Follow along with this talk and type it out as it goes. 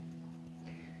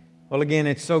Well, again,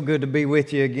 it's so good to be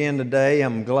with you again today.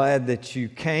 I'm glad that you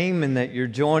came and that you're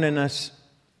joining us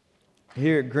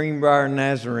here at Greenbrier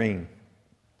Nazarene.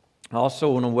 I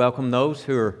also want to welcome those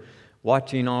who are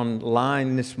watching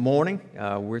online this morning.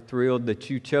 We're thrilled that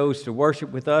you chose to worship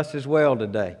with us as well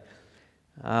today.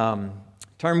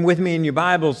 Turn with me in your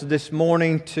Bibles this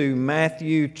morning to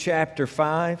Matthew chapter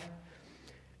 5.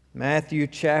 Matthew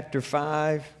chapter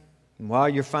 5. And while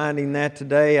you're finding that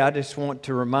today, I just want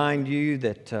to remind you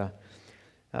that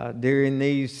during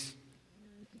these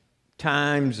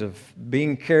times of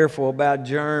being careful about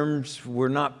germs, we're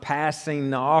not passing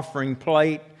the offering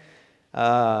plate,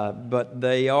 but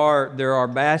there are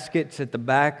baskets at the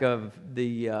back of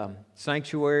the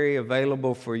sanctuary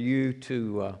available for you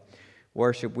to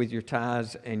worship with your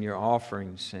tithes and your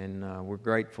offerings, and we're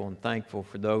grateful and thankful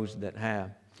for those that have.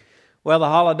 Well, the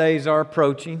holidays are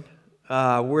approaching.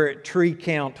 We're at tree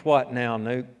count, what now,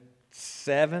 Nuke?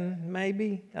 7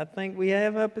 maybe, I think we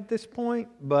have up at this point.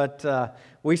 But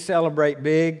we celebrate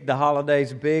big, the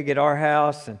holidays big at our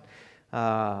house. And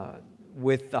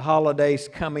with the holidays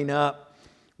coming up,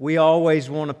 we always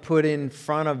want to put in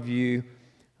front of you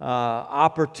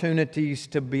opportunities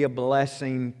to be a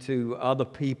blessing to other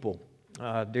people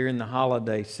during the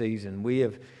holiday season. We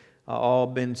have all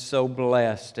been so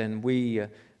blessed, and we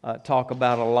talk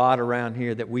about a lot around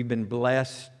here that we've been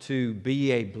blessed to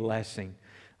be a blessing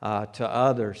to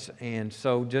others. And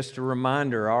so just a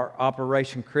reminder, our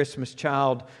Operation Christmas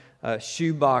Child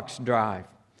shoebox drive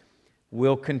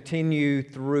will continue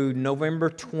through November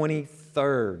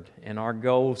 23rd, and our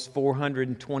goal is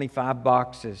 425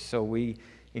 boxes. So we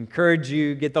encourage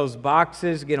you, get those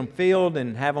boxes, get them filled,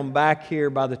 and have them back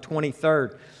here by the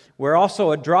 23rd. We're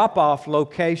also a drop-off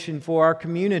location for our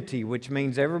community, which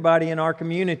means everybody in our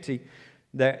community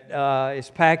that is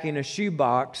packing a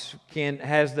shoebox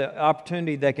has the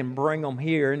opportunity they can bring them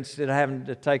here instead of having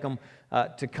to take them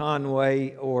to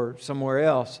Conway or somewhere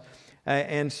else.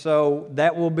 And so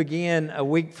that will begin a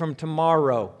week from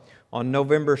tomorrow. On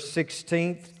November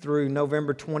 16th through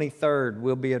November 23rd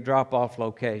will be a drop-off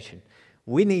location.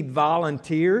 We need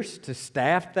volunteers to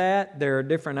staff that. There are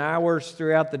different hours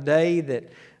throughout the day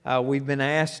that we've been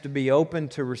asked to be open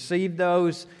to receive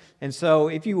those. And so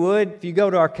if you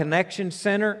go to our Connection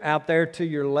Center out there to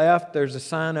your left, there's a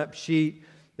sign-up sheet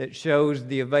that shows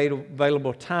the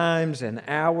available times and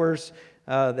hours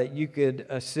that you could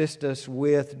assist us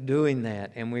with doing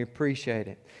that, and we appreciate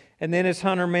it. And then as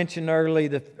Hunter mentioned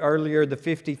earlier, the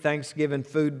 50 Thanksgiving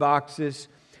food boxes,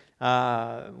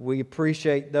 we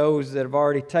appreciate those that have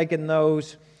already taken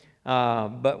those,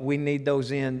 but we need those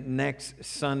in next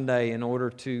Sunday in order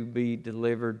to be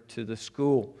delivered to the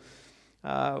school.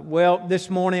 Well,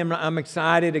 this morning I'm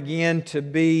excited again to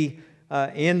be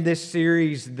in this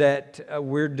series that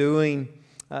we're doing,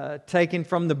 taken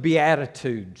from the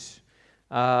Beatitudes.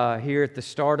 Here at the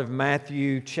start of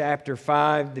Matthew chapter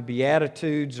 5, the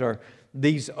Beatitudes are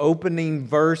these opening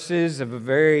verses of a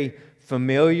very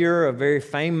familiar, a very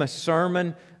famous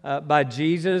sermon by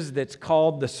Jesus that's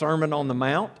called the Sermon on the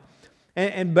Mount.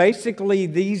 And basically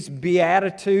these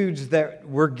Beatitudes that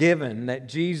we're given, that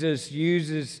Jesus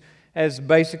uses as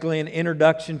basically an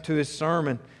introduction to his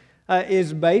sermon,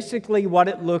 is basically what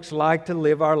it looks like to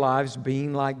live our lives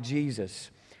being like Jesus.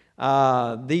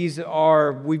 We've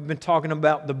been talking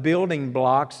about the building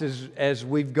blocks as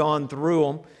we've gone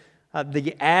through them,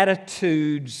 the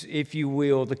attitudes, if you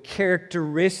will, the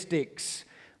characteristics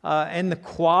and the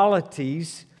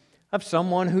qualities of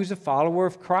someone who's a follower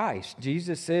of Christ.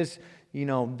 Jesus says,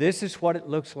 this is what it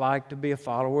looks like to be a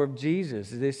follower of Jesus.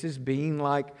 This is being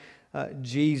like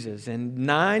Jesus. And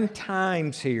 9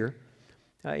 times here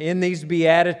in these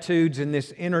Beatitudes, in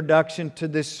this introduction to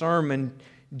this sermon,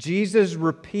 Jesus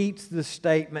repeats the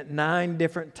statement 9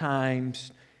 different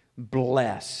times,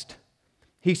 blessed.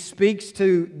 He speaks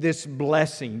to this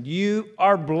blessing. You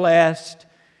are blessed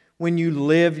when you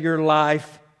live your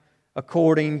life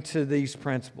according to these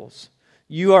principles.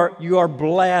 You are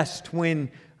blessed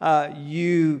when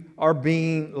you are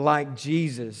being like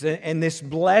Jesus. And this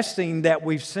blessing that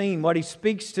we've seen, what he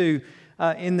speaks to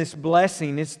in this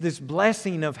blessing, it's this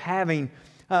blessing of having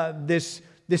this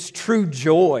true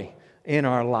joy in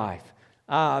our life.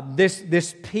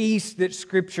 This peace that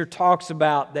Scripture talks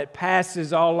about that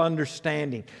passes all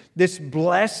understanding. This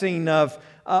blessing of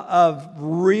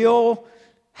real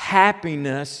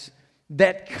happiness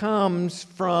that comes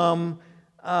from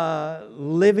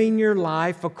living your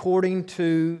life according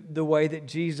to the way that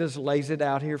Jesus lays it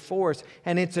out here for us.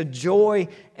 And it's a joy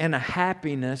and a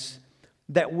happiness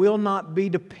that will not be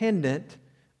dependent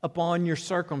upon your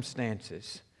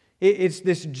circumstances. It's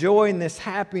this joy and this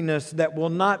happiness that will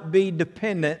not be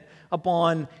dependent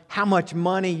upon how much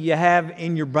money you have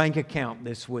in your bank account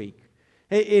this week.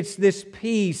 It's this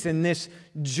peace and this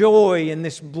joy and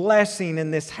this blessing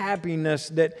and this happiness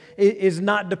that is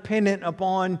not dependent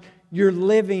upon your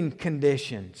living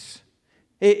conditions.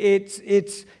 It's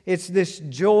this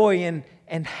joy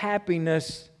and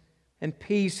happiness and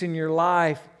peace in your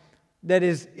life that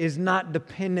is not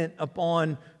dependent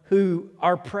upon who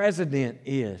our president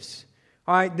is.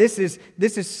 All right, this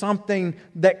is something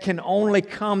that can only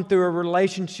come through a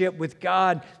relationship with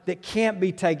God that can't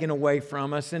be taken away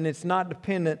from us, and it's not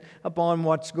dependent upon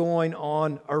what's going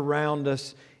on around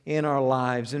us in our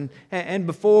lives. And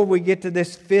before we get to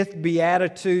this fifth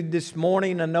beatitude this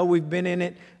morning, I know we've been in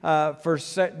it for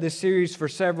this series for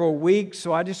several weeks,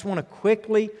 so I just want to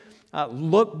quickly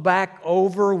look back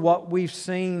over what we've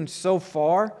seen so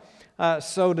far.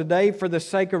 So today, for the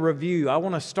sake of review, I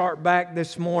want to start back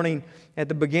this morning at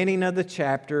the beginning of the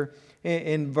chapter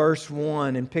in verse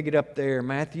 1 and pick it up there.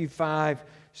 Matthew 5,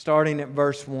 starting at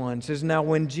verse 1. It says, "Now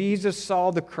when Jesus saw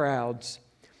the crowds,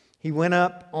 He went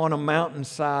up on a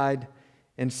mountainside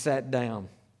and sat down."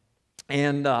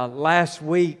 And last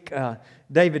week,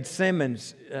 David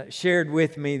Simmons shared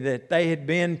with me that they had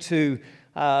been to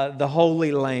the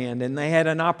Holy Land, and they had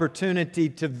an opportunity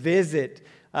to visit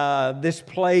this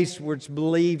place where it's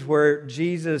believed where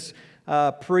Jesus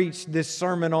preached this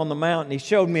Sermon on the Mount. He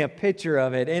showed me a picture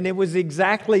of it, and it was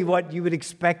exactly what you would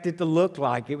expect it to look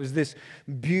like. It was this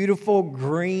beautiful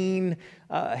green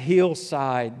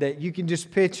hillside that you can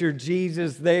just picture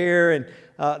Jesus there and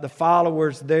the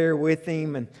followers there with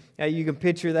Him, and you can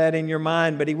picture that in your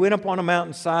mind. But He went up on a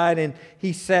mountainside and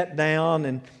He sat down,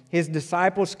 and His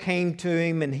disciples came to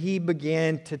Him, and He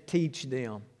began to teach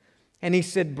them. And He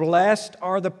said, "Blessed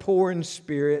are the poor in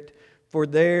spirit, for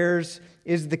theirs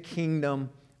is the kingdom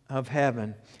of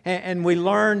heaven." And we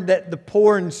learned that the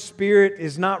poor in spirit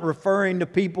is not referring to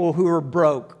people who are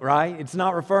broke, right? It's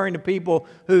not referring to people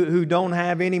who don't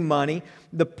have any money.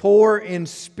 The poor in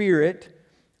spirit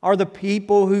are the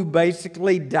people who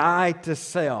basically die to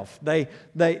self. They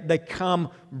come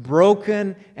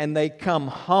broken and they come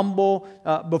humble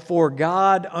before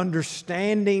God,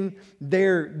 understanding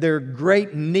their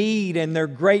great need and their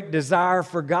great desire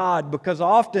for God, because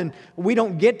often we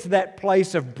don't get to that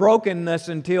place of brokenness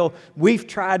until we've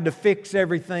tried to fix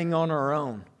everything on our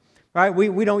own. Right?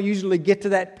 We don't usually get to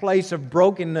that place of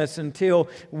brokenness until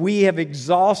we have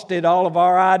exhausted all of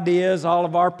our ideas, all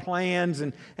of our plans,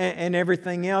 and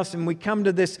everything else. And we come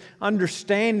to this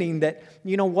understanding that,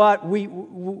 you know what,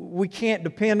 we can't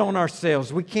depend on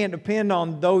ourselves. We can't depend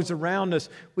on those around us.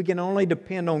 We can only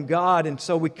depend on God. And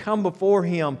so we come before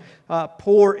Him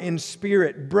poor in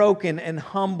spirit, broken and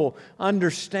humble,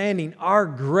 understanding our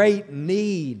great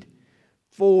need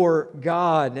for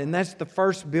God. And that's the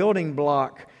first building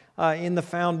block in the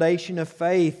foundation of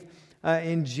faith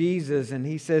in Jesus. And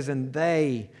He says, and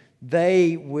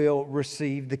they will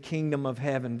receive the kingdom of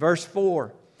heaven. Verse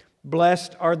 4,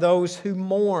 "Blessed are those who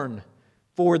mourn,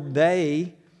 for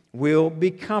they will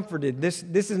be comforted." This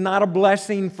is not a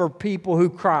blessing for people who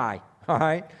cry, all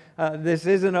right? This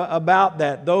isn't about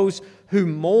that. Those who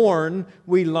mourn,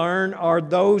 we learn, are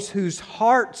those whose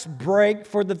hearts break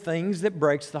for the things that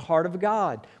breaks the heart of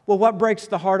God. Well, what breaks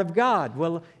the heart of God?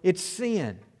 Well, it's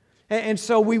sin. And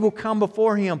so we will come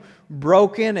before Him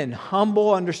broken and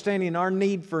humble, understanding our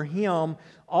need for Him,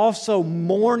 also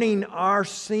mourning our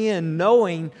sin,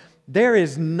 knowing there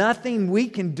is nothing we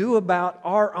can do about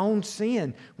our own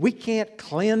sin. We can't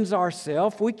cleanse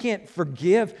ourselves. We can't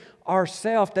forgive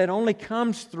ourselves. That only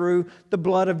comes through the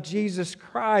blood of Jesus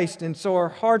Christ. And so our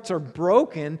hearts are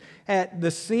broken at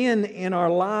the sin in our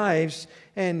lives.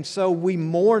 And so we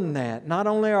mourn that. Not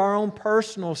only our own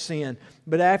personal sin,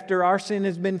 but after our sin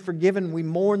has been forgiven, we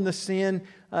mourn the sin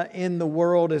in the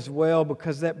world as well,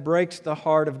 because that breaks the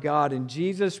heart of God. And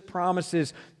Jesus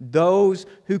promises those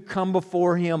who come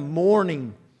before Him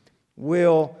mourning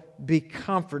will be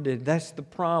comforted. That's the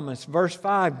promise. Verse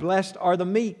 5, "Blessed are the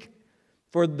meek,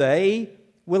 for they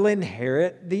will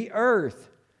inherit the earth."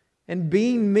 And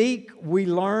being meek, we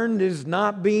learned, is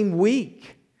not being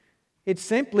weak. It's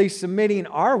simply submitting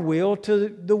our will to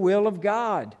the will of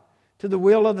God, to the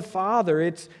will of the Father.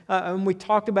 It's and we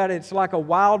talked about it, it's like a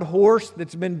wild horse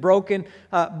that's been broken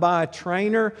by a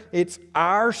trainer. It's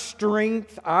our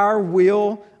strength, our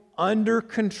will, under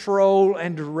control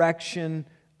and direction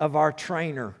of our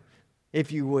trainer,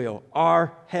 if you will,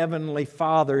 our Heavenly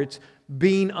Father. It's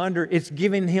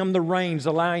giving Him the reins,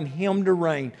 allowing Him to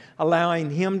reign, allowing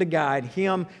Him to guide,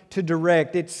 Him to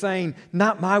direct. It's saying,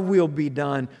 not my will be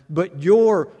done, but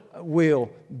your will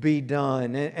be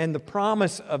done. And the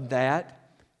promise of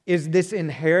that is this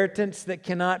inheritance that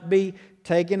cannot be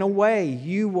taken away.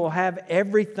 You will have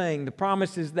everything. The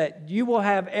promise is that you will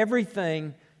have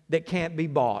everything that can't be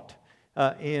bought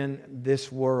in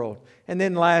this world. And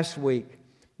then last week,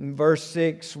 in verse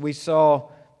 6, we saw,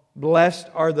 blessed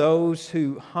are those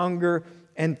who hunger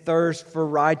and thirst for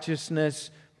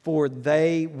righteousness, for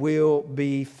they will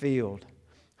be filled.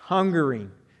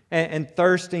 Hungering and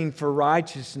thirsting for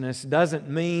righteousness doesn't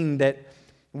mean that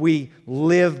we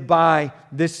live by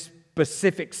this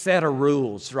specific set of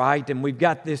rules, right? And we've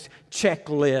got this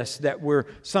checklist that we're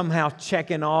somehow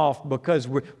checking off because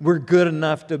we're good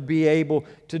enough to be able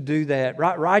to do that.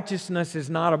 Righteousness is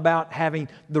not about having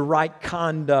the right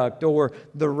conduct or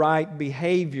the right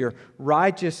behavior.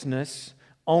 Righteousness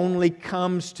only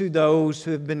comes to those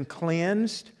who have been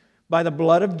cleansed by the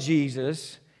blood of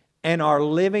Jesus and are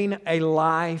living a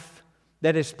life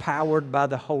that is powered by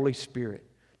the Holy Spirit.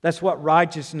 That's what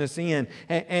righteousness is.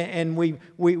 And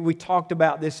we talked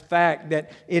about this fact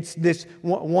that it's this,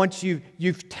 once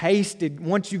you've tasted,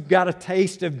 once you've got a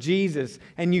taste of Jesus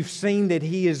and you've seen that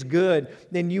He is good,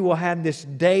 then you will have this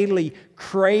daily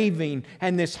craving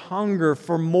and this hunger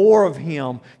for more of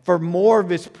Him, for more of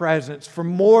His presence, for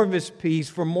more of His peace,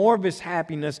 for more of His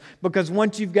happiness. Because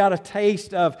once you've got a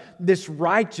taste of this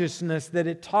righteousness that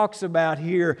it talks about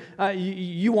here,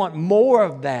 you want more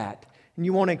of that. And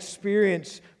you want to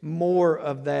experience more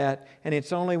of that. And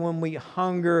it's only when we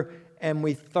hunger and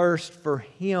we thirst for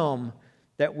Him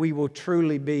that we will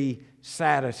truly be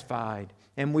satisfied.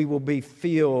 And we will be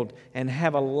filled and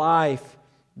have a life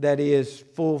that is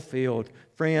fulfilled.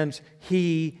 Friends,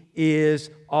 He is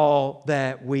all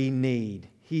that we need.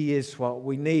 He is what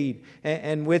we need.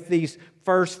 And with these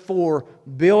first 4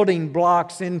 building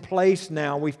blocks in place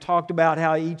now, we've talked about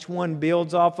how each one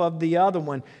builds off of the other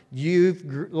one.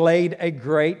 You've laid a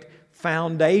great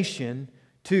foundation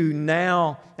to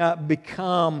now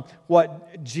become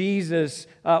what Jesus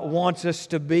wants us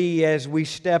to be as we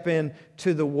step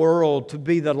into the world, to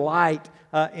be the light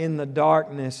in the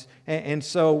darkness. And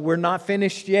so we're not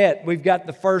finished yet. We've got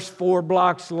the first 4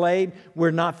 blocks laid.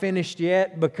 We're not finished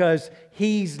yet because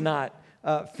He's not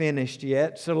finished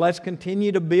yet. So let's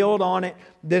continue to build on it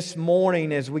this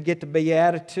morning as we get to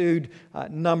Beatitude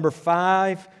number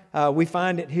 5. We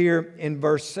find it here in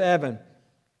verse 7.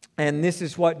 And this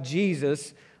is what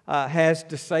Jesus has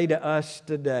to say to us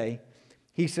today.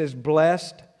 He says,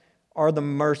 blessed are the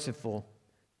merciful,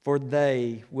 for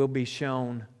they will be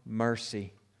shown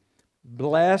mercy.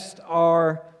 Blessed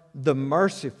are the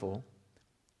merciful,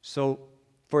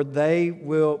 for they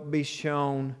will be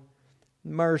shown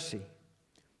mercy.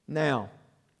 Now,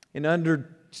 in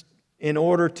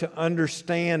order to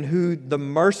understand who the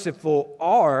merciful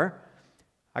are,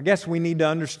 I guess we need to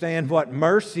understand what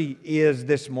mercy is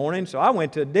this morning. So I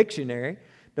went to a dictionary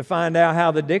to find out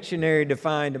how the dictionary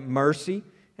defined mercy,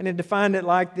 and it defined it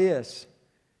like this: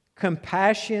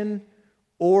 compassion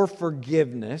or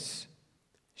forgiveness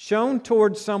shown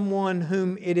towards someone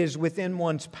whom it is within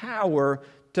one's power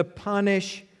to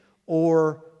punish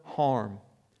or harm.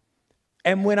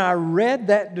 And when I read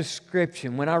that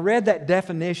description, when I read that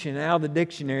definition out of the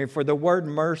dictionary for the word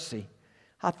mercy,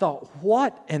 I thought,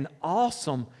 what an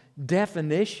awesome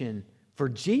definition for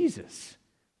Jesus,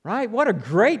 right? What a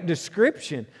great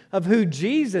description of who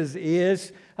Jesus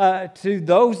is to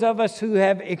those of us who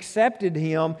have accepted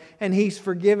Him and He's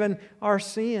forgiven our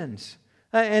sins.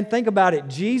 And think about it,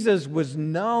 Jesus was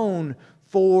known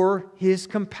for His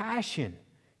compassion.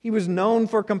 He was known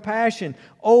for compassion.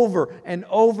 Over and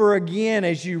over again,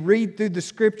 as you read through the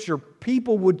Scripture,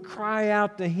 people would cry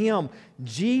out to Him,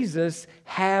 Jesus,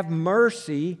 have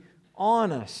mercy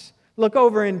on us. Look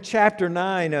over in chapter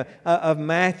 9 of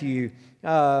Matthew,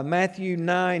 Matthew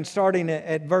 9, starting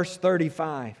at verse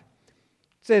 35. It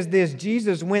says this: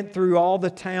 Jesus went through all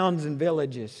the towns and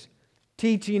villages,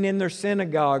 teaching in their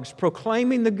synagogues,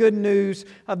 proclaiming the good news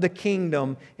of the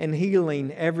kingdom, and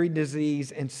healing every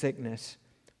disease and sickness.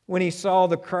 When He saw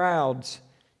the crowds,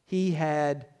 He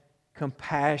had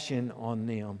compassion on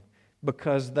them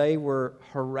because they were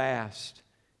harassed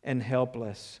and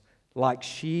helpless, like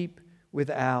sheep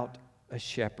without a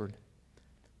shepherd.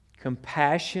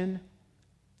 Compassion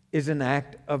is an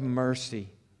act of mercy.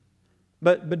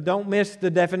 But don't miss the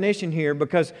definition here,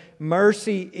 because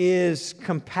mercy is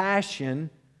compassion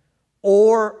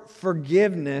or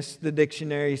forgiveness, the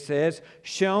dictionary says,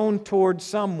 shown towards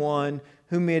someone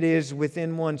whom it is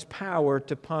within one's power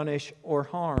to punish or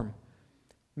harm.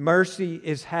 Mercy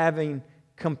is having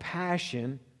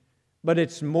compassion, but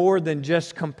it's more than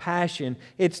just compassion.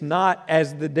 It's not,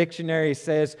 as the dictionary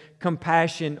says,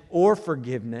 compassion or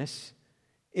forgiveness.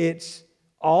 It's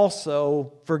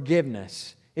also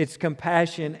forgiveness. It's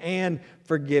compassion and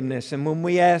forgiveness. And when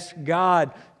we ask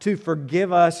God to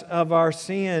forgive us of our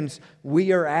sins,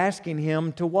 we are asking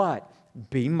Him to what?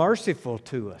 Be merciful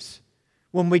to us.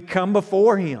 When we come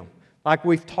before Him, like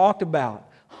we've talked about,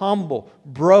 humble,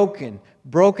 broken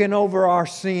over our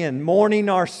sin, mourning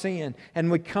our sin,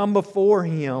 and we come before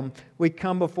Him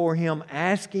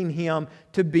asking Him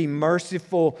to be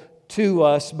merciful to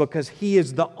us because He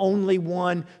is the only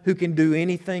one who can do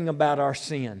anything about our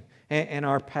sin and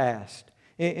our past.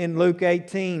 In Luke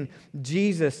 18,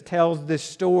 Jesus tells this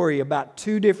story about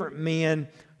two different men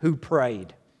who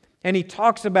prayed. And He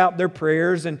talks about their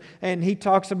prayers, and He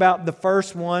talks about the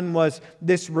first one was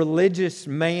this religious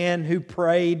man who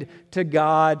prayed to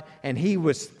God, and he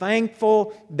was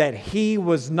thankful that he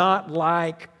was not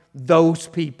like those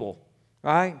people,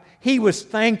 right? He was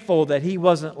thankful that he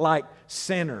wasn't like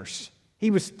sinners.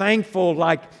 He was thankful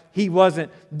like he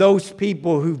wasn't those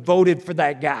people who voted for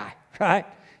that guy, right?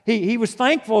 He was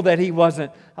thankful that he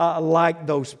wasn't like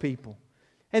those people.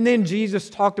 And then Jesus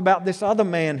talked about this other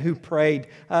man who prayed,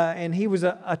 and he was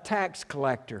a tax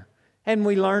collector. And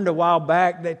we learned a while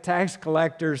back that tax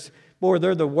collectors, boy,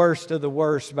 they're the worst of the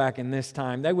worst back in this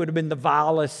time. They would have been the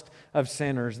vilest of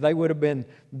sinners. They would have been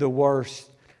the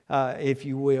worst, if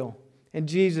you will. And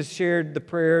Jesus shared the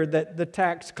prayer that the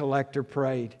tax collector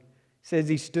prayed. It says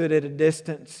he stood at a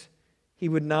distance. He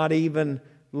would not even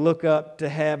look up to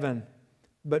heaven,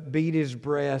 but beat his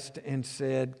breast and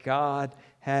said, God,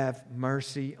 have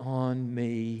mercy on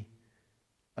me,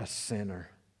 a sinner.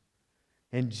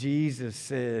 And Jesus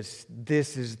says,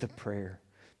 this is the prayer.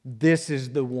 This is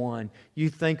the one. You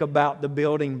think about the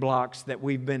building blocks that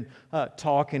we've been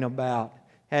talking about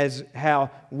as how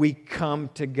we come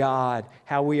to God,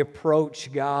 how we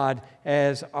approach God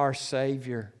as our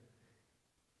Savior.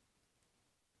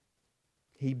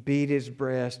 He beat his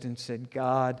breast and said,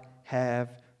 God,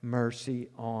 have mercy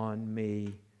on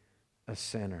me, a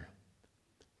sinner.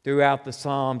 Throughout the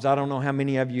Psalms, I don't know how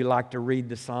many of you like to read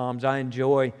the Psalms. I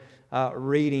enjoy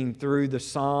reading through the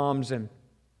Psalms, and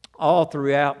all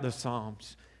throughout the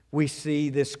Psalms, we see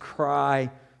this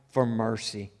cry for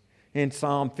mercy. In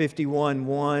Psalm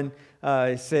 51:1,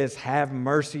 it says, have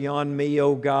mercy on me,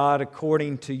 O God,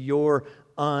 according to your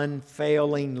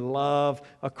unfailing love,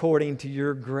 according to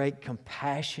your great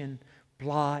compassion.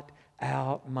 Blot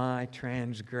out my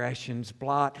transgressions.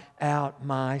 Blot out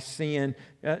my sin.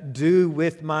 Do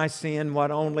with my sin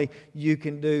what only you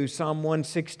can do. Psalm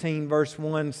 116 verse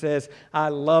 1 says, I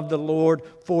love the Lord,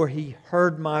 for He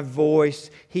heard my voice.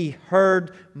 He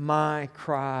heard my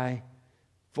cry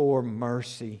for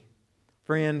mercy.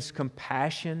 Friends,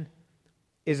 compassion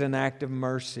is an act of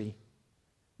mercy.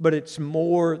 But it's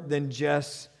more than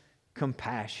just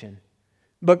compassion.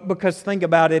 But because think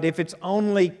about it, if it's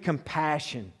only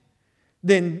compassion,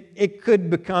 then it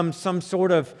could become some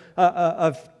sort of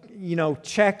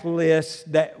checklist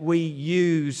that we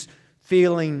use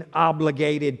feeling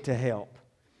obligated to help.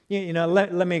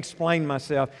 Let me explain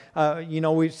myself.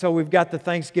 We've got the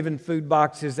Thanksgiving food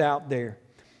boxes out there.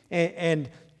 And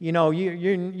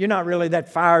you're not really that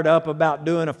fired up about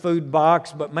doing a food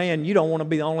box, but man, you don't want to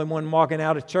be the only one walking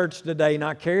out of church today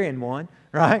not carrying one,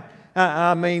 right?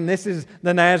 This is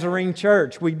the Nazarene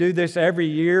Church. We do this every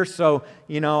year, so,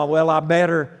 I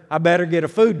better get a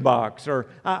food box, or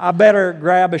I better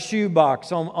grab a shoe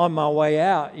box on my way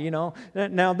out,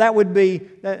 Now, that would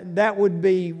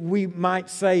be, we might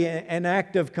say, an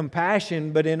act of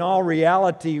compassion, but in all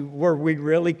reality, were we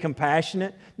really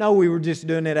compassionate? No, we were just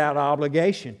doing it out of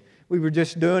obligation. We were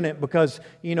just doing it because,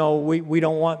 we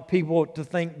don't want people to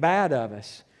think bad of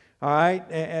us. All right?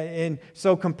 And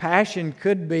so compassion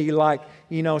could be like,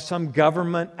 some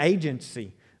government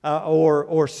agency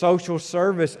or social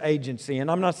service agency. And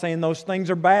I'm not saying those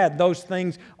things are bad. Those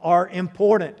things are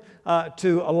important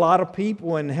to a lot of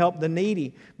people and help the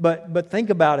needy. But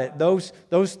think about it. Those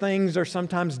things are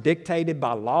sometimes dictated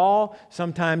by law.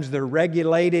 Sometimes they're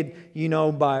regulated,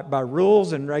 by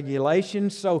rules and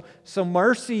regulations. So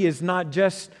mercy is not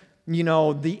just,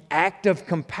 the act of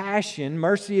compassion.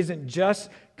 Mercy isn't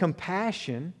just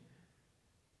compassion,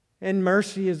 and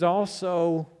mercy is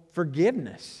also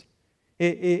forgiveness. But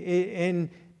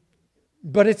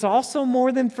it's also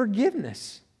more than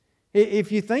forgiveness.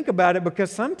 If you think about it,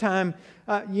 because sometimes,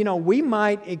 we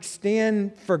might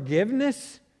extend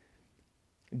forgiveness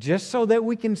just so that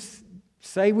we can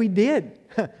say we did,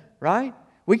 right?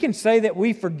 We can say that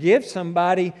we forgive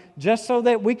somebody just so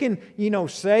that we can,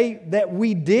 say that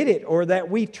we did it or that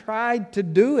we tried to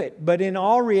do it. But in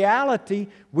all reality,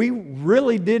 we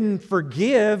really didn't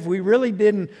forgive. We really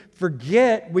didn't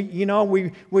forget. We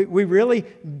really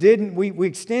didn't. We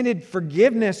extended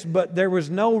forgiveness, but there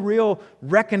was no real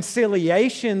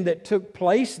reconciliation that took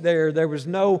place there. There was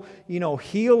no,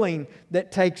 healing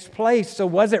that takes place. So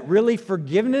was it really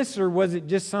forgiveness, or was it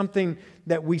just something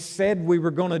that we said we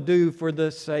were going to do for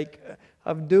the sake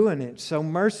of doing it? So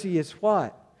mercy is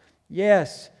what?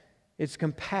 Yes, it's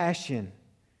compassion.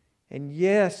 And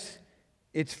yes,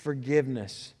 it's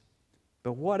forgiveness.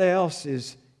 But what else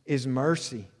is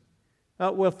mercy?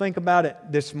 Well, think about it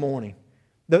this morning.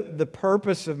 The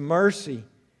purpose of mercy,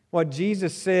 what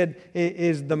Jesus said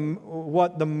is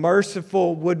what the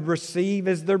merciful would receive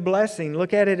as their blessing.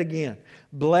 Look at it again.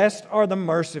 Blessed are the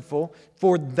merciful,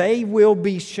 for they will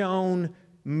be shown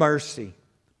mercy.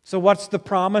 So what's the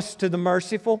promise to the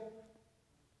merciful?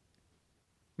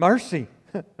 Mercy.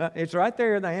 It's right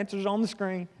there. The answer's on the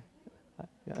screen.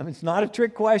 It's not a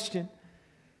trick question.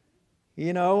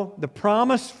 The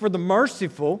promise for the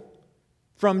merciful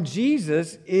from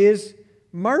Jesus is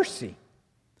mercy.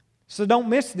 So don't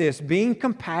miss this. Being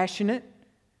compassionate,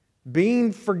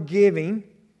 being forgiving,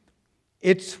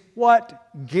 it's what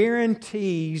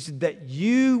guarantees that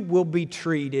you will be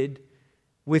treated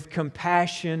with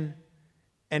compassion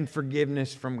and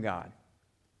forgiveness from God.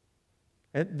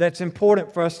 That's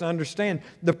important for us to understand.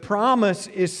 The promise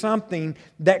is something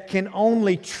that can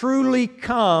only truly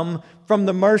come from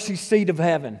the mercy seat of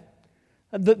heaven.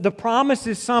 The promise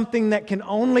is something that can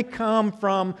only come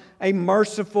from a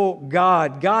merciful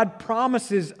God. God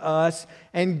promises us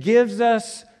and gives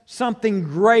us something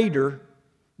greater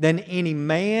than any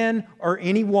man or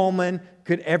any woman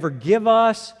could ever give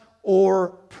us or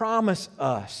promise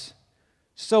us.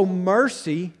 So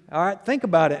mercy, all right, think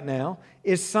about it now,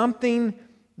 is something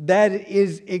that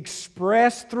is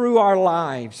expressed through our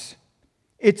lives.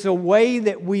 It's a way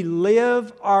that we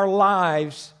live our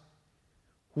lives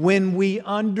when we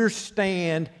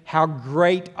understand how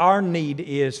great our need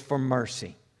is for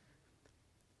mercy.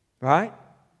 Right?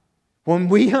 When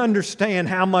we understand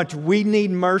how much we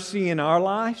need mercy in our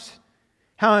lives,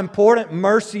 how important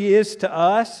mercy is to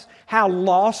us, how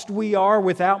lost we are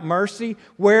without mercy,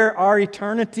 where our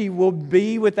eternity will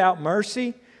be without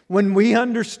mercy, when we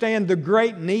understand the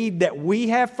great need that we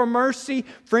have for mercy,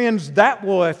 friends, that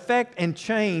will affect and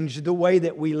change the way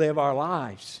that we live our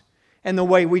lives and the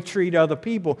way we treat other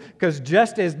people. Because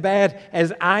just as bad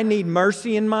as I need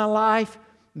mercy in my life,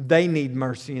 they need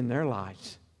mercy in their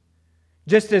lives.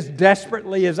 Just as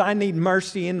desperately as I need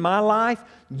mercy in my life,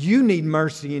 you need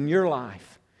mercy in your life.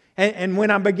 And when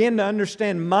I begin to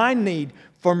understand my need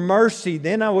for mercy,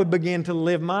 then I would begin to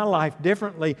live my life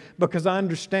differently because I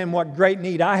understand what great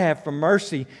need I have for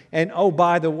mercy. And oh,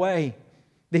 by the way,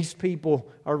 these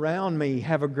people around me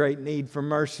have a great need for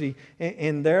mercy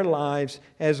in their lives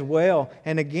as well.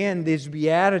 And again, these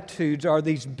Beatitudes are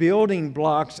these building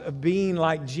blocks of being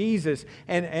like Jesus.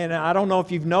 And I don't know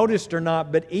if you've noticed or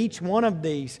not, but each one of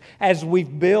these, as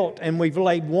we've built and we've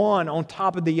laid one on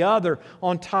top of the other,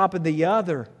 on top of the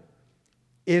other,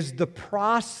 is the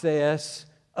process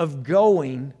of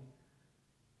going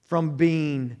from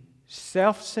being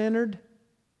self-centered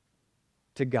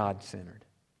to God-centered.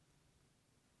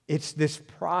 It's this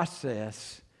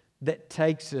process that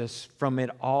takes us from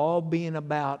it all being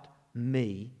about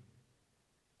me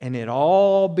and it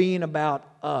all being about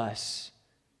us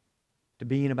to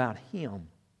being about Him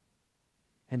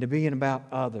and to being about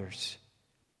others.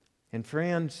 And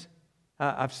friends,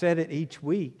 I've said it each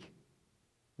week,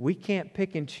 we can't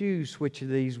pick and choose which of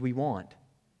these we want.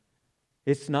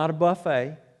 It's not a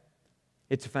buffet.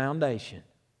 It's a foundation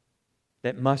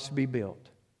that must be built.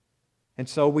 And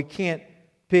so we can't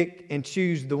pick and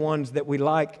choose the ones that we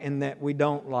like and that we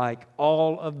don't like.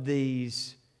 All of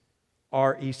these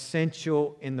are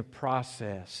essential in the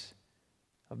process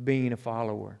of being a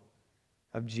follower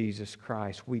of Jesus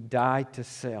Christ. We die to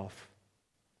self.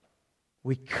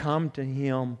 We come to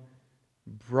Him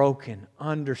broken,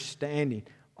 understanding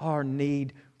our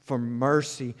need for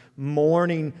mercy,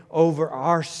 mourning over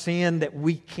our sin that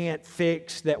we can't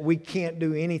fix, that we can't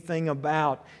do anything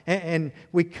about. And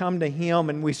we come to Him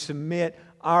and we submit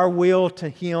our will to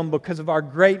Him because of our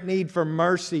great need for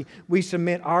mercy. We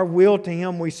submit our will to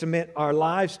Him. We submit our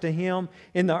lives to Him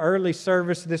in the early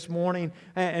service this morning.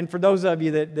 And for those of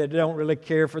you that don't really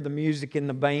care for the music in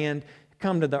the band,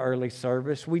 come to the early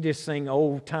service. We just sing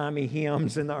old-timey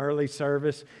hymns in the early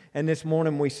service. And this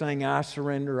morning we sang, I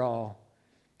Surrender All.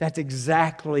 That's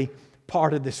exactly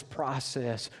part of this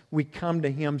process. We come to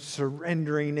Him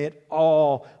surrendering it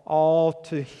all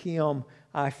to Him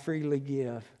I freely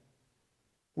give.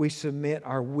 We submit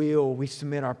our will, we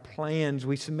submit our plans,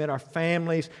 we submit our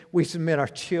families, we submit our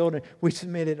children, we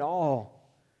submit it all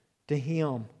to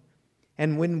Him.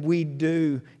 And when we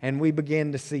do, and we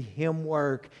begin to see Him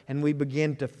work, and we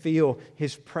begin to feel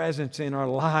His presence in our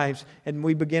lives, and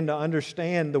we begin to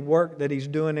understand the work that He's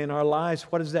doing in our lives,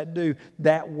 what does that do?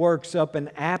 That works up an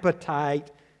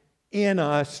appetite in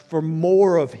us for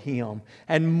more of Him,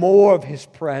 and more of His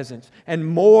presence, and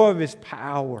more of His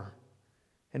power,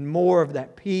 and more of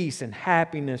that peace and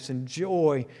happiness and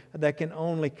joy that can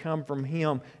only come from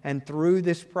Him. And through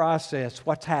this process,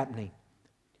 what's happening?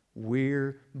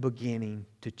 We're beginning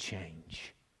to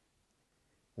change.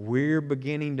 We're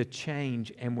beginning to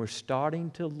change, and we're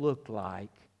starting to look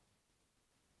like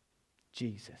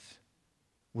Jesus.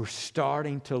 We're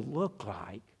starting to look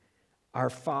like our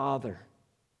Father.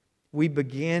 We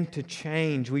begin to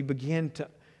change. We begin to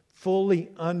fully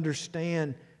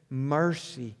understand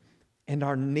mercy and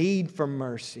our need for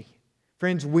mercy.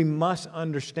 Friends, we must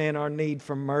understand our need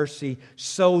for mercy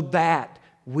so that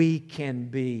we can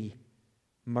be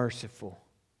merciful.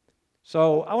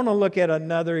 So I want to look at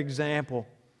another example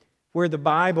where the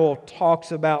Bible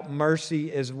talks about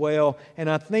mercy as well. And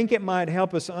I think it might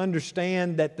help us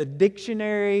understand that the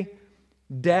dictionary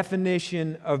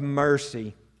definition of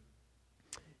mercy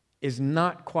is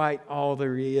not quite all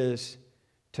there is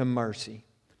to mercy.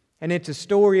 And it's a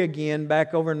story again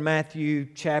back over in Matthew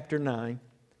chapter 9.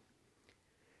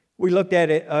 We looked at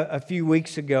it a few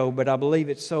weeks ago, but I believe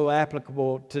it's so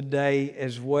applicable today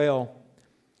as well.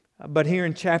 But here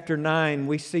in chapter 9,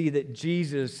 we see that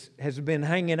Jesus has been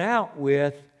hanging out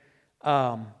with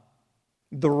the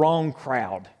wrong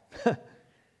crowd.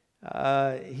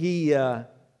 He's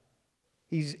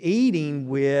eating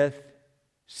with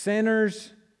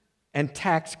sinners and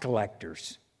tax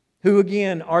collectors, who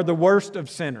again are the worst of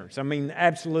sinners. I mean,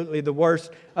 absolutely the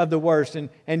worst of the worst.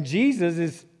 And Jesus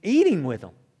is eating with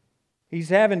them. He's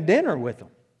having dinner with them.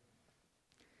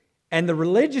 And the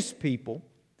religious people,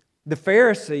 the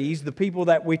Pharisees, the people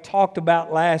that we talked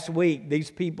about last week,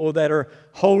 these people that are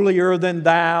holier than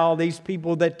thou, these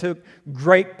people that took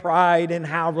great pride in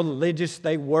how religious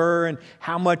they were and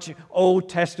how much Old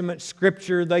Testament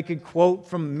scripture they could quote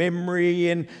from memory,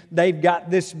 and they've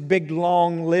got this big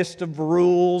long list of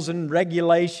rules and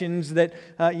regulations that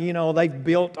they've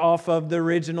built off of the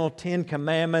original 10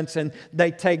 Commandments, and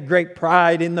they take great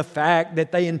pride in the fact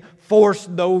that they enforce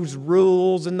those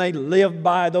rules and they live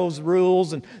by those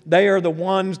rules, and they are the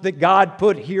ones that God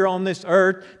put here on this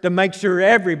earth to make sure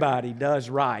everybody does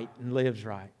right and lives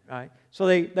right. So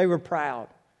they were proud,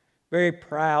 very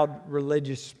proud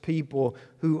religious people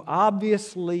who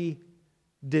obviously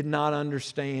did not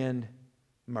understand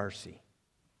mercy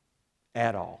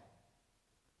at all.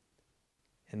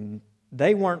 And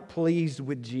they weren't pleased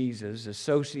with Jesus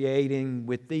associating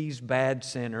with these bad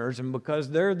sinners, and because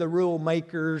they're the rule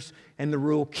makers and the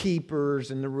rule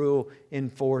keepers and the rule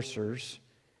enforcers,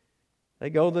 they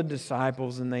go to the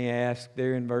disciples and they ask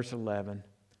there in verse 11,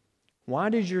 "Why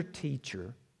does your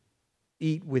teacher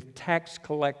eat with tax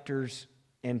collectors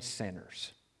and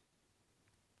sinners?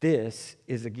 This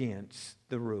is against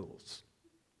the rules."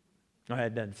 No,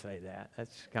 it doesn't say that.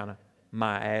 That's kind of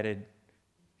my added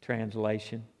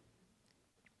translation.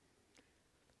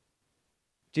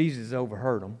 Jesus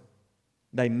overheard them.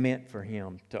 They meant for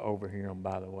Him to overhear them,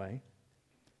 by the way.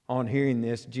 On hearing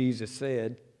this, Jesus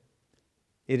said,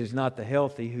 "It is not the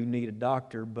healthy who need a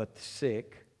doctor, but the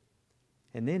sick."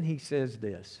 And then He says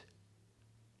this,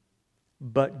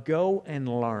 "But go and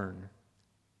learn."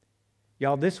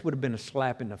 Y'all, this would have been a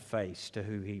slap in the face to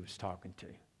who He was talking to,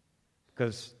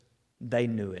 because they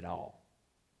knew it all.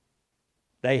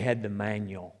 They had the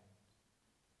manual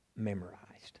memorized.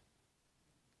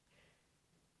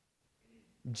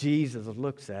 Jesus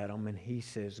looks at them and He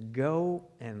says, "Go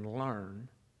and learn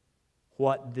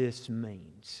what this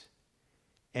means."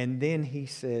 And then He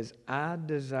says, "I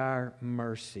desire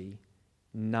mercy,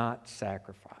 not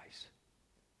sacrifice."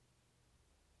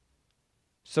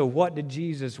 So what did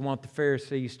Jesus want the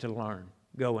Pharisees to learn?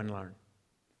 Go and learn.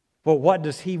 Well, what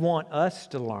does He want us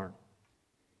to learn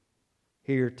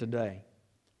here today?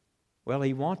 Well,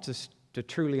 He wants us to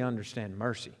truly understand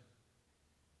mercy.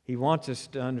 He wants us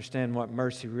to understand what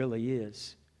mercy really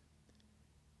is.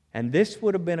 And this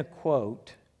would have been a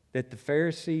quote that the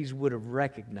Pharisees would have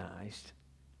recognized,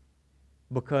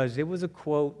 because it was a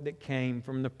quote that came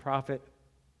from the prophet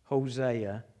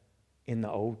Hosea in the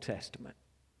Old Testament.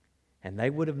 And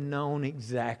they would have known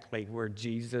exactly where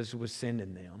Jesus was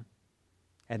sending them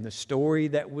and the story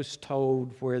that was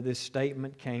told where this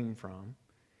statement came from.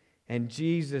 And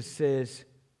Jesus says,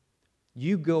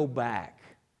 you go back,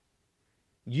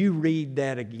 you read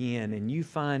that again, and you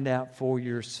find out for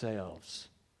yourselves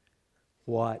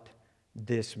what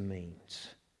this means.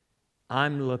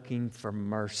 I'm looking for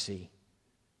mercy,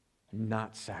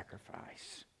 not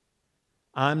sacrifice.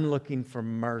 I'm looking for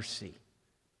mercy,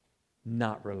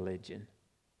 not religion.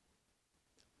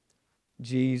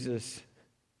 Jesus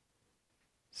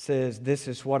says, this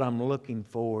is what I'm looking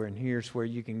for, and here's where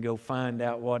you can go find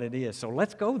out what it is. So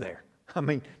let's go there. I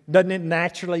mean, doesn't it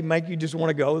naturally make you just want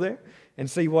to go there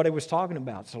and see what it was talking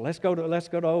about? So let's go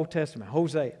to Old Testament,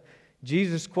 Hosea.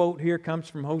 Jesus' quote here comes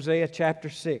from Hosea chapter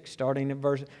 6, starting at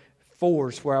verse 4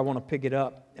 is where I want to pick it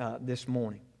up this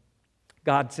morning.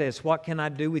 God says, what can I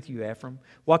do with you, Ephraim?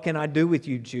 What can I do with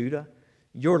you, Judah?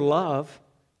 Your love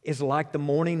is like the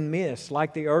morning mist,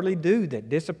 like the early dew that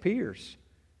disappears.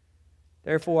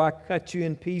 Therefore I cut you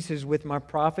in pieces with my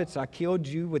prophets. I killed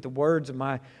you with the words of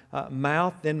my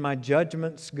mouth. Then my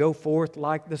judgments go forth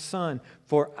like the sun.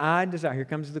 For I desire, here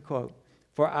comes the quote,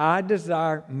 for I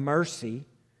desire mercy,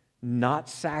 not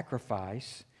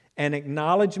sacrifice, an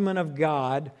acknowledgement of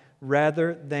God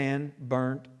rather than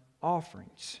burnt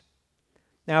offerings.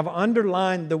 Now I've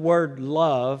underlined the word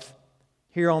love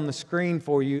here on the screen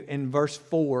for you in verse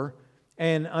 4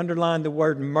 and underlined the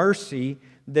word mercy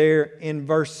there in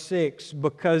verse 6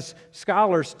 because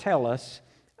scholars tell us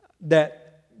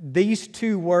that these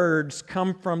two words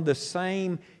come from the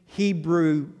same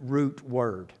Hebrew root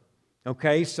word.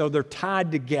 Okay, so they're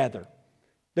tied together.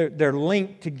 They're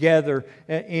linked together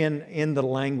in the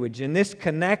language. And this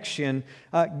connection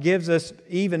gives us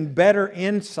even better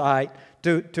insight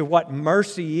to what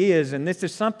mercy is. And this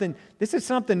is something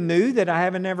new that I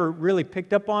haven't ever really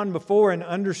picked up on before and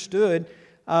understood.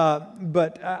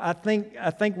 But I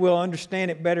think we'll understand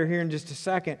it better here in just a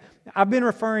second. I've been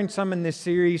referring some in this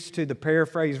series to the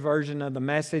paraphrase version of the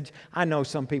Message. I know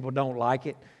some people don't like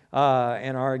it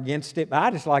and are against it, but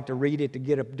I just like to read it to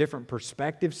get a different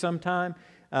perspective sometime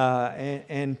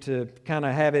and to kind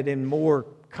of have it in more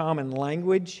common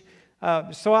language.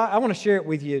 So I want to share it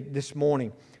with you this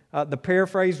morning. The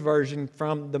paraphrase version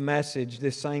from the Message,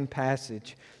 this same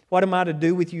passage. What am I to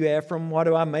do with you, Ephraim? What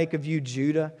do I make of you,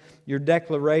 Judah? Your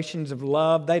declarations of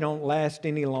love, they don't last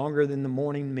any longer than the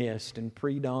morning mist and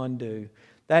pre-dawn dew.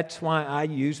 That's why I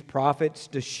use prophets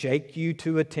to shake you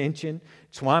to attention.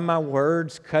 It's why my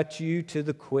words cut you to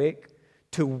the quick,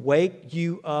 to wake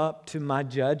you up to my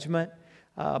judgment,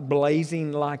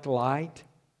 blazing like light.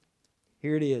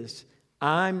 Here it is.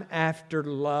 I'm after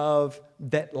love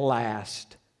that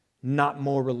lasts, not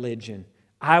more religion.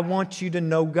 I want you to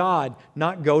know God,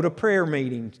 not go to prayer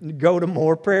meetings, go to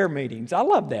more prayer meetings. I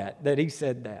love that he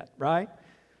said that, right?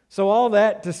 So all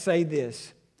that to say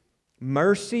this,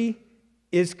 mercy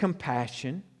is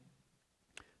compassion,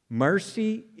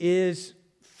 mercy is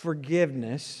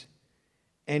forgiveness,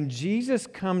 and Jesus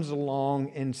comes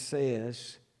along and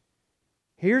says,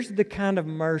 here's the kind of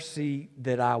mercy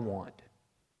that I want.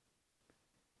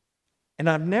 And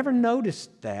I've never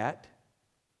noticed that.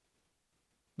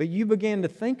 But you begin to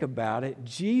think about it,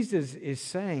 Jesus is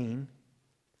saying,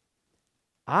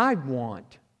 I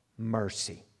want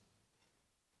mercy.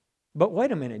 But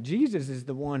wait a minute, Jesus is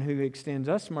the one who extends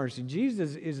us mercy.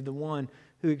 Jesus is the one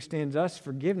who extends us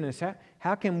forgiveness.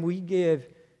 How can we give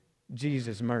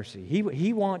Jesus mercy?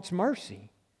 He wants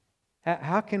mercy.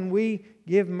 How can we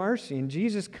give mercy? And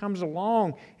Jesus comes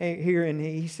along here and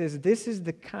He says, this is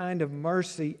the kind of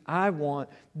mercy I want.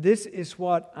 This is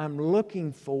what I'm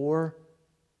looking for.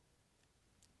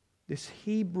 This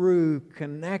Hebrew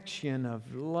connection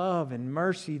of love and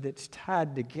mercy that's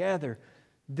tied together,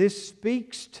 this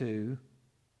speaks to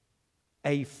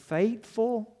a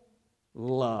faithful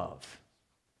love.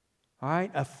 All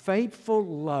right, a faithful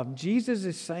love. Jesus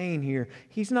is saying here,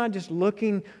 He's not just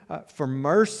looking for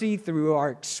mercy through our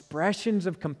expressions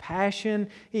of compassion.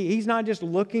 He's not just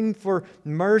looking for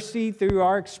mercy through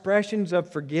our expressions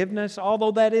of forgiveness,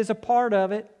 although that is a part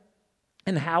of it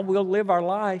and how we'll live our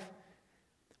life.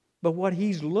 But what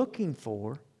He's looking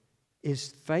for is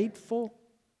faithful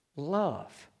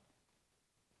love.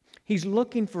 He's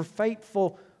looking for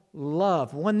faithful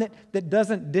love, one that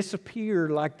doesn't disappear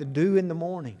like the dew in the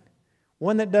morning,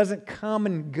 one that doesn't come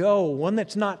and go, one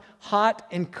that's not hot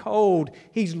and cold.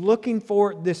 He's looking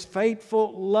for this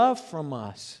faithful love from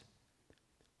us.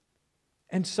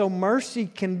 And so mercy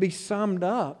can be summed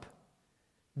up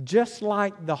just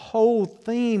like the whole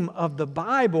theme of the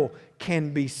Bible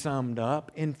can be summed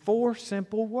up in 4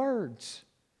 simple words.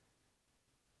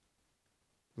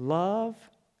 Love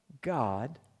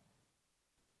God,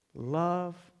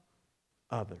 love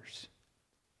others.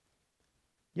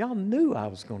 Y'all knew I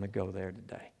was going to go there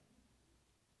today.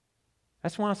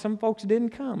 That's why some folks didn't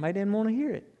come. They didn't want to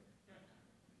hear it.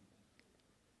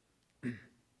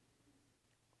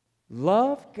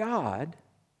 Love God,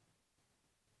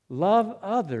 love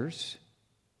others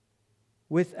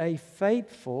with a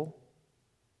faithful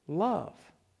love.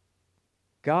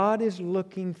 God is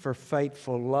looking for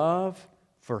faithful love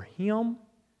for Him,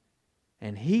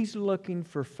 and He's looking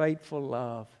for faithful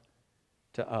love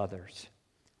to others.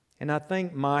 And I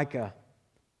think Micah,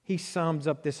 he sums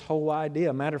up this whole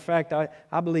idea. Matter of fact,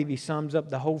 I believe he sums up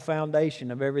the whole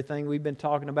foundation of everything we've been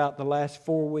talking about the last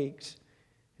 4 weeks.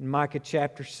 In Micah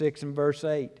chapter 6 and verse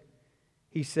 8,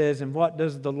 he says, "And what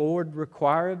does the Lord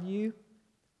require of you?"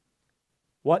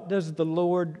 What does the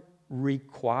Lord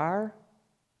require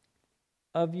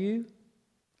of you?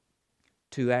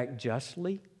 To act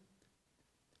justly,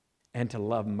 and to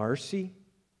love mercy,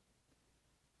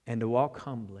 and to walk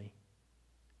humbly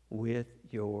with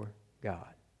your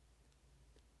God.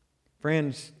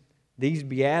 Friends, these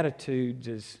Beatitudes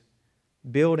is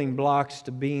building blocks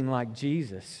to being like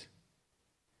Jesus.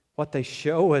 What they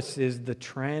show us is the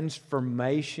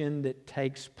transformation that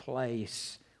takes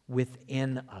place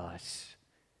within us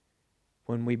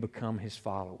when we become His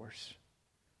followers.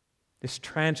 This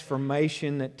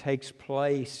transformation that takes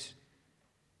place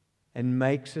and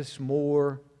makes us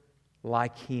more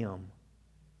like Him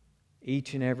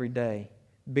each and every day.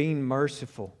 Being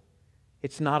merciful,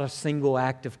 it's not a single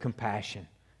act of compassion.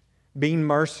 Being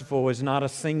merciful is not a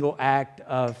single act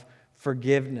of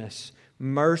forgiveness.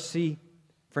 Mercy,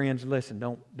 friends, listen,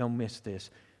 don't miss this.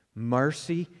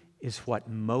 Mercy is what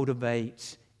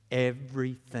motivates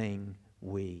everything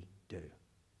we do.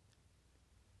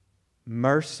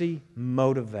 Mercy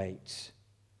motivates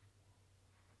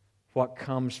what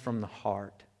comes from the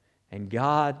heart. And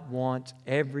God wants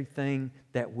everything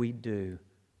that we do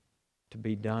to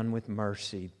be done with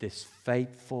mercy, this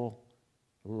faithful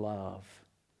love.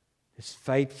 This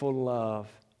faithful love.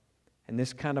 And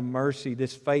this kind of mercy,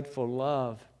 this faithful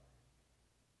love,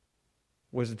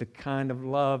 was the kind of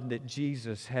love that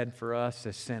Jesus had for us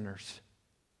as sinners.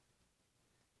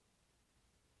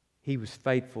 He was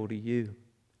faithful to you.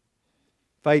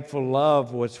 Faithful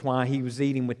love was why He was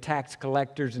eating with tax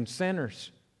collectors and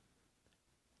sinners.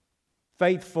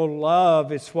 Faithful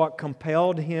love is what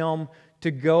compelled Him to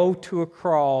go to a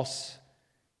cross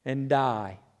and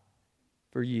die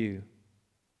for you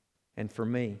and for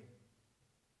me.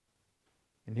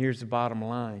 And here's the bottom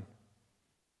line.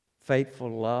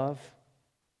 Faithful love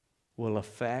will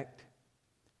affect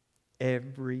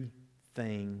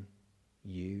everything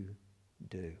you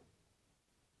do.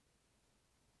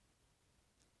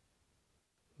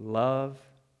 Love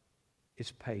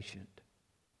is patient.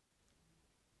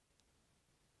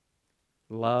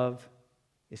 Love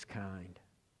is kind.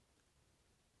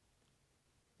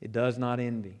 It does not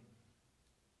envy.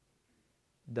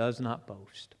 It does not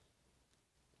boast.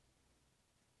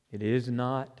 It is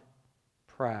not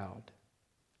proud.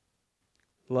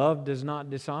 Love does not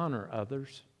dishonor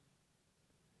others.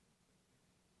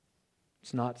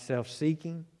 It's not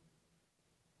self-seeking.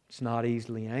 It's not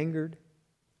easily angered.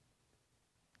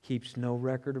 Keeps no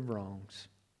record of wrongs.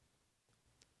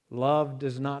 Love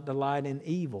does not delight in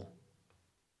evil,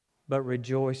 but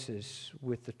rejoices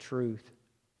with the truth.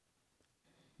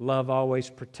 Love always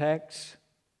protects,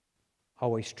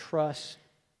 always trusts,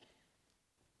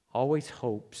 always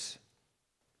hopes,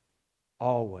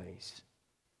 always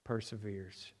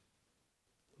perseveres.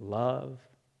 Love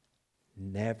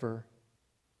never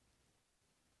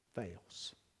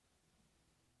fails.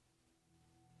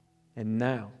 And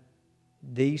now,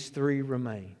 these three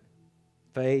remain: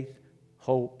 faith,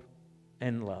 hope,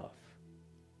 and love.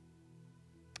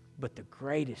 But the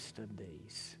greatest of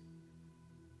these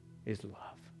is love.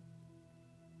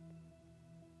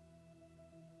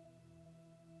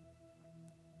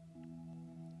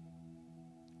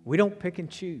 We don't pick and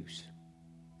choose.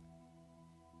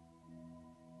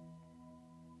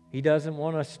 He doesn't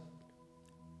want us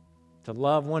to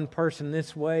love one person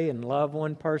this way and love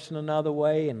one person another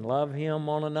way and love him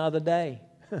on another day.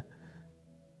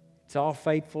 It's all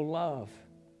faithful love.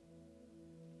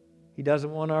 He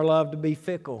doesn't want our love to be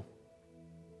fickle.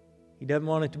 He doesn't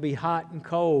want it to be hot and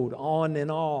cold, on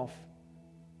and off.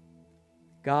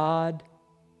 God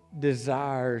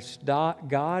desires,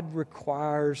 God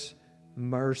requires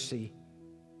mercy,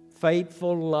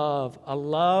 faithful love, a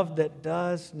love that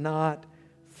does not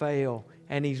fail.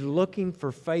 And He's looking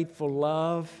for faithful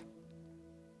love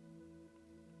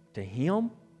to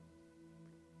Him,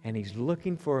 and He's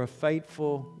looking for a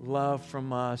faithful love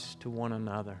from us to one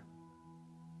another.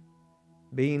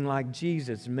 Being like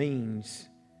Jesus means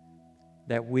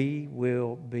that we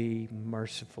will be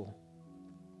merciful.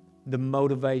 The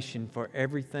motivation for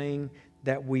everything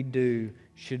that we do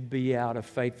should be out of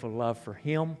faithful love for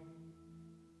Him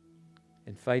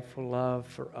and faithful love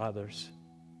for others.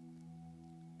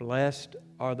 Blessed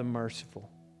are the merciful,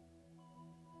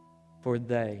 for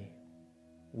they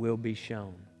will be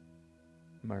shown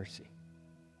mercy.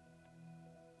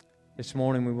 This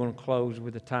morning we want to close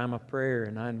with a time of prayer,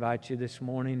 and I invite you this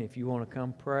morning, if you want to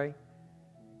come pray,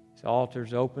 this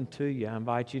altar's open to you. I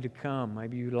invite you to come.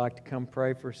 Maybe you'd like to come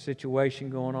pray for a situation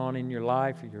going on in your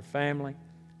life or your family.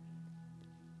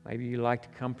 Maybe you'd like to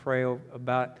come pray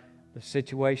about the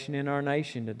situation in our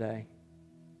nation today.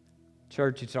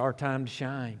 Church, it's our time to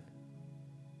shine.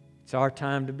 It's our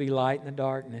time to be light in the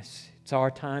darkness. It's our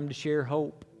time to share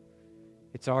hope.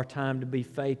 It's our time to be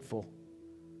faithful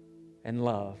and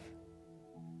love.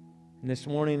 And this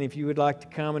morning, if you would like to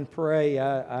come and pray,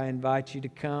 I invite you to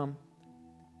come.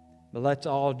 But let's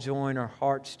all join our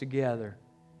hearts together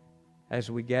as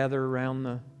we gather around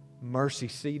the mercy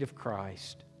seat of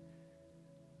Christ.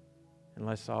 And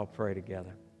let's all pray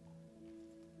together.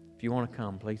 If you want to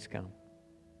come, please come.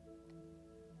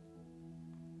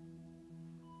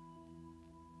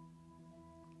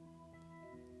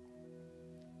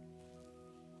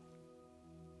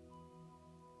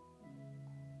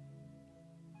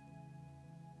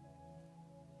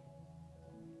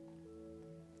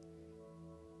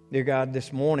 Dear God,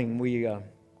 this morning we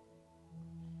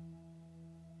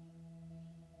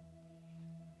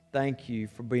thank you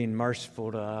for being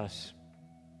merciful to us.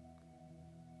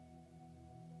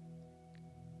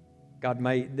 God,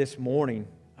 this morning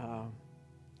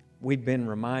we've been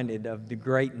reminded of the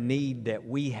great need that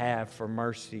we have for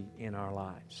mercy in our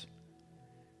lives.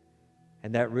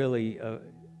 And that really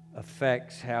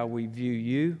affects how we view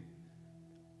you,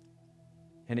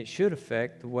 and it should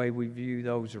affect the way we view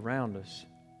those around us.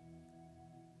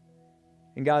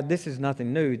 And God, this is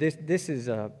nothing new. These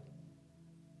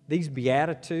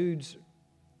Beatitudes,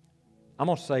 I'm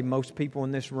going to say most people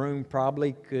in this room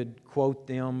probably could quote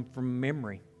them from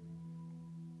memory.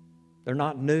 They're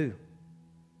not new.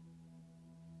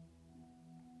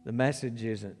 The message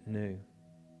isn't new.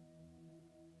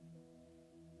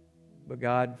 But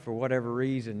God, for whatever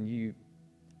reason, you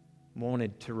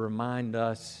wanted to remind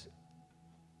us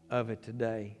of it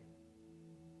today.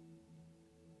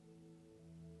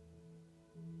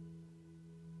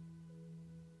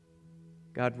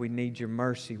 God, we need your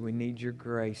mercy, we need your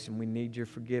grace, and we need your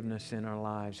forgiveness in our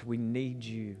lives. We need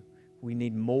you. We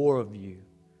need more of you.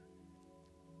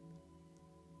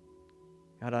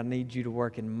 God, I need you to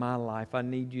work in my life. I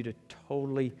need you to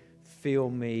totally fill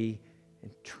me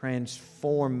and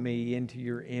transform me into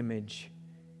your image,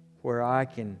 where I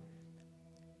can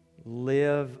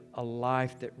live a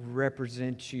life that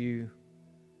represents you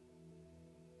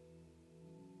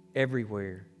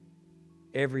everywhere.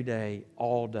 Every day,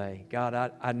 all day.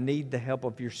 God, I need the help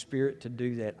of your Spirit to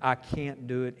do that. I can't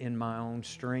do it in my own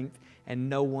strength, and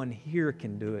no one here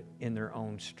can do it in their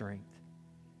own strength.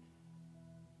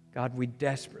 God, we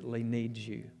desperately need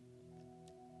you.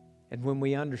 And when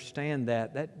we understand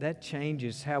that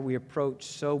changes how we approach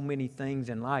so many things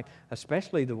in life,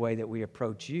 especially the way that we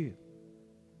approach you.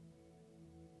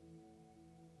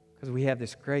 Because we have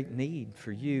this great need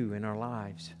for you in our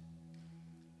lives.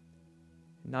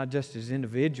 Not just as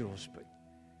individuals, but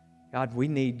God, we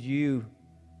need you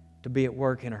to be at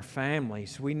work in our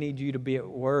families. We need you to be at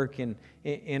work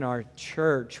in our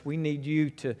church. We need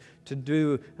you to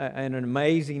do an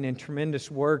amazing and tremendous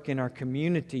work in our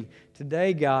community.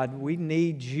 Today, God, we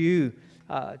need you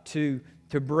to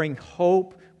bring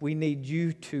hope. We need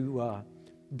you to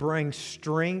bring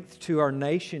strength to our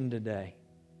nation today.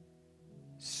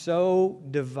 So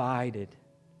divided.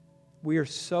 We are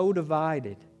so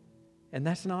divided. And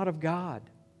that's not of God.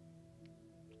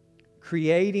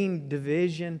 Creating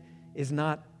division is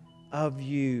not of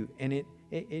you, and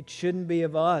it shouldn't be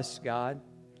of us, God.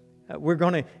 We're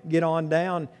going to get on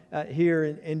down here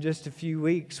in just a few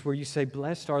weeks where you say,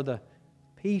 blessed are the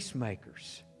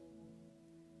peacemakers.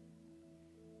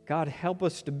 God, help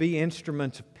us to be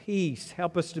instruments of peace.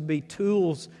 Help us to be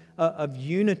tools of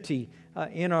unity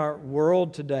in our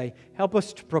world today. Help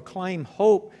us to proclaim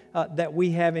hope that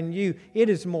we have in you. It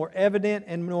is more evident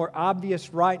and more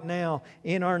obvious right now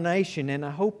in our nation. And I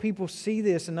hope people see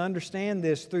this and understand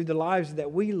this through the lives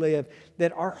that we live,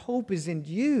 that our hope is in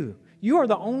you. You are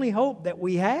the only hope that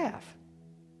we have.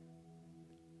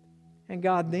 And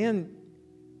God, then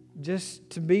just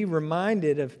to be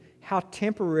reminded of how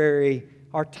temporary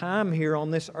our time here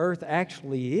on this earth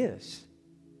actually is.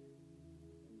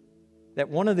 That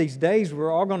one of these days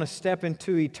we're all going to step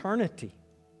into eternity.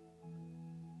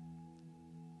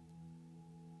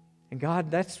 And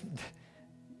God, that's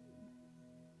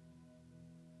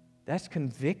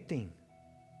convicting.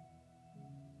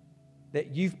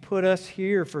 That you've put us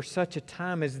here for such a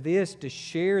time as this to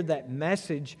share that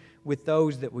message with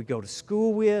those that we go to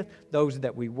school with, those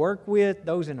that we work with,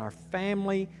 those in our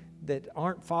family that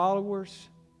aren't followers.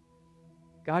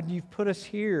 God, you've put us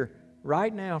here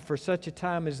right now for such a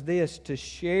time as this to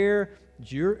share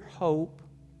your hope,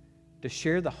 to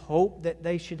share the hope that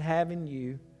they should have in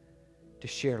you, to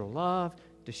share love,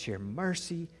 to share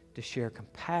mercy, to share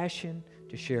compassion,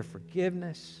 to share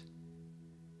forgiveness.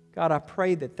 God, I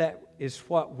pray that that is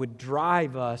what would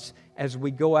drive us as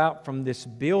we go out from this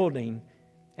building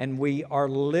and we are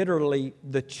literally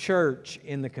the church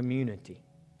in the community.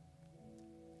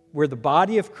 We're the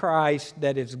body of Christ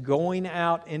that is going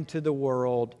out into the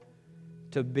world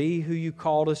to be who you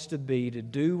called us to be, to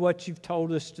do what you've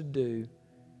told us to do,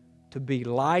 to be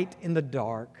light in the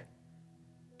dark,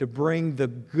 to bring the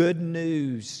good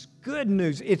news. Good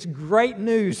news. It's great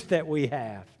news that we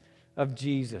have of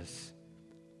Jesus.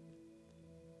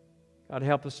 God,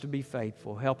 help us to be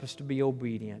faithful. Help us to be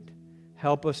obedient.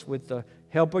 Help us with the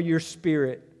help of your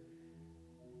Spirit.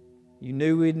 You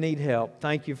knew we'd need help.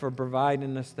 Thank you for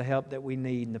providing us the help that we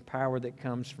need and the power that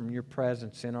comes from your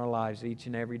presence in our lives each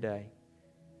and every day.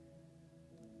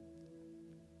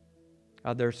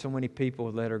 God, there are so many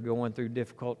people that are going through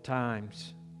difficult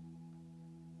times.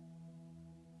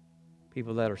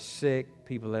 People that are sick,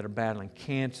 people that are battling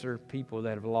cancer, people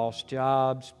that have lost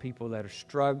jobs, people that are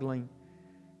struggling.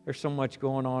 There's so much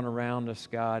going on around us,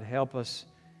 God. Help us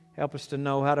to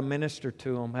know how to minister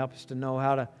to them. Help us to know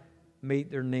how to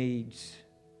meet their needs.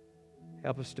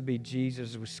 Help us to be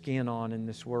Jesus with skin on in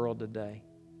this world today.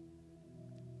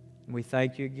 And we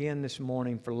thank you again this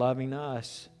morning for loving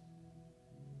us,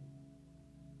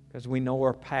 because we know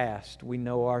our past, we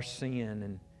know our sin,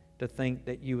 and to think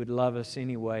that you would love us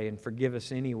anyway and forgive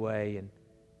us anyway and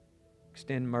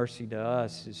extend mercy to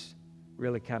us is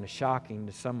really kind of shocking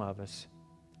to some of us.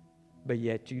 But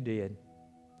yet you did.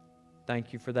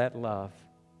 Thank you for that love.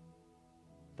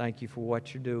 Thank you for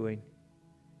what you're doing.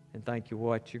 And thank you for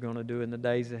what you're going to do in the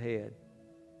days ahead.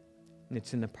 And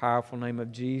it's in the powerful name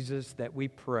of Jesus that we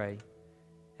pray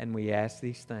and we ask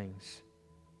these things.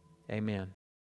 Amen.